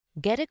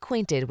Get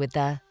acquainted with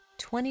the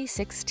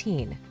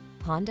 2016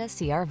 Honda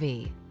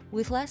CR-V.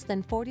 With less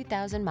than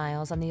 40,000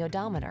 miles on the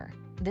odometer,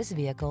 this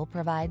vehicle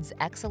provides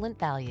excellent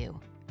value.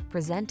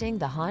 Presenting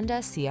the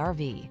Honda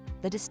CR-V,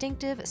 the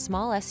distinctive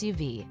small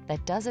SUV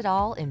that does it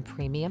all in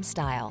premium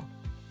style.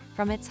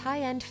 From its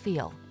high-end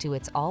feel to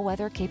its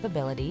all-weather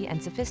capability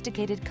and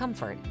sophisticated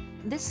comfort,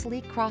 this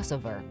sleek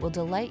crossover will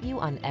delight you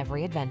on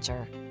every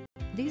adventure.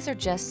 These are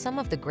just some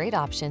of the great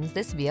options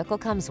this vehicle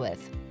comes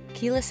with: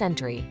 keyless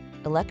entry,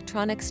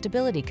 electronic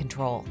stability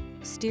control,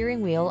 steering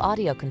wheel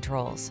audio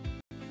controls,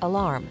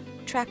 alarm,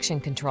 traction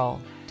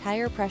control,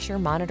 tire pressure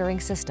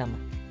monitoring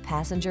system,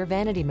 passenger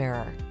vanity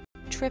mirror,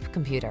 trip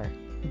computer,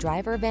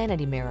 driver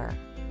vanity mirror,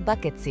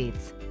 bucket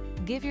seats.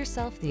 Give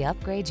yourself the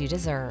upgrade you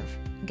deserve.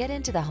 Get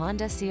into the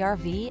Honda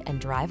CR-V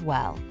and drive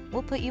well.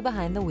 We'll put you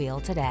behind the wheel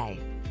today.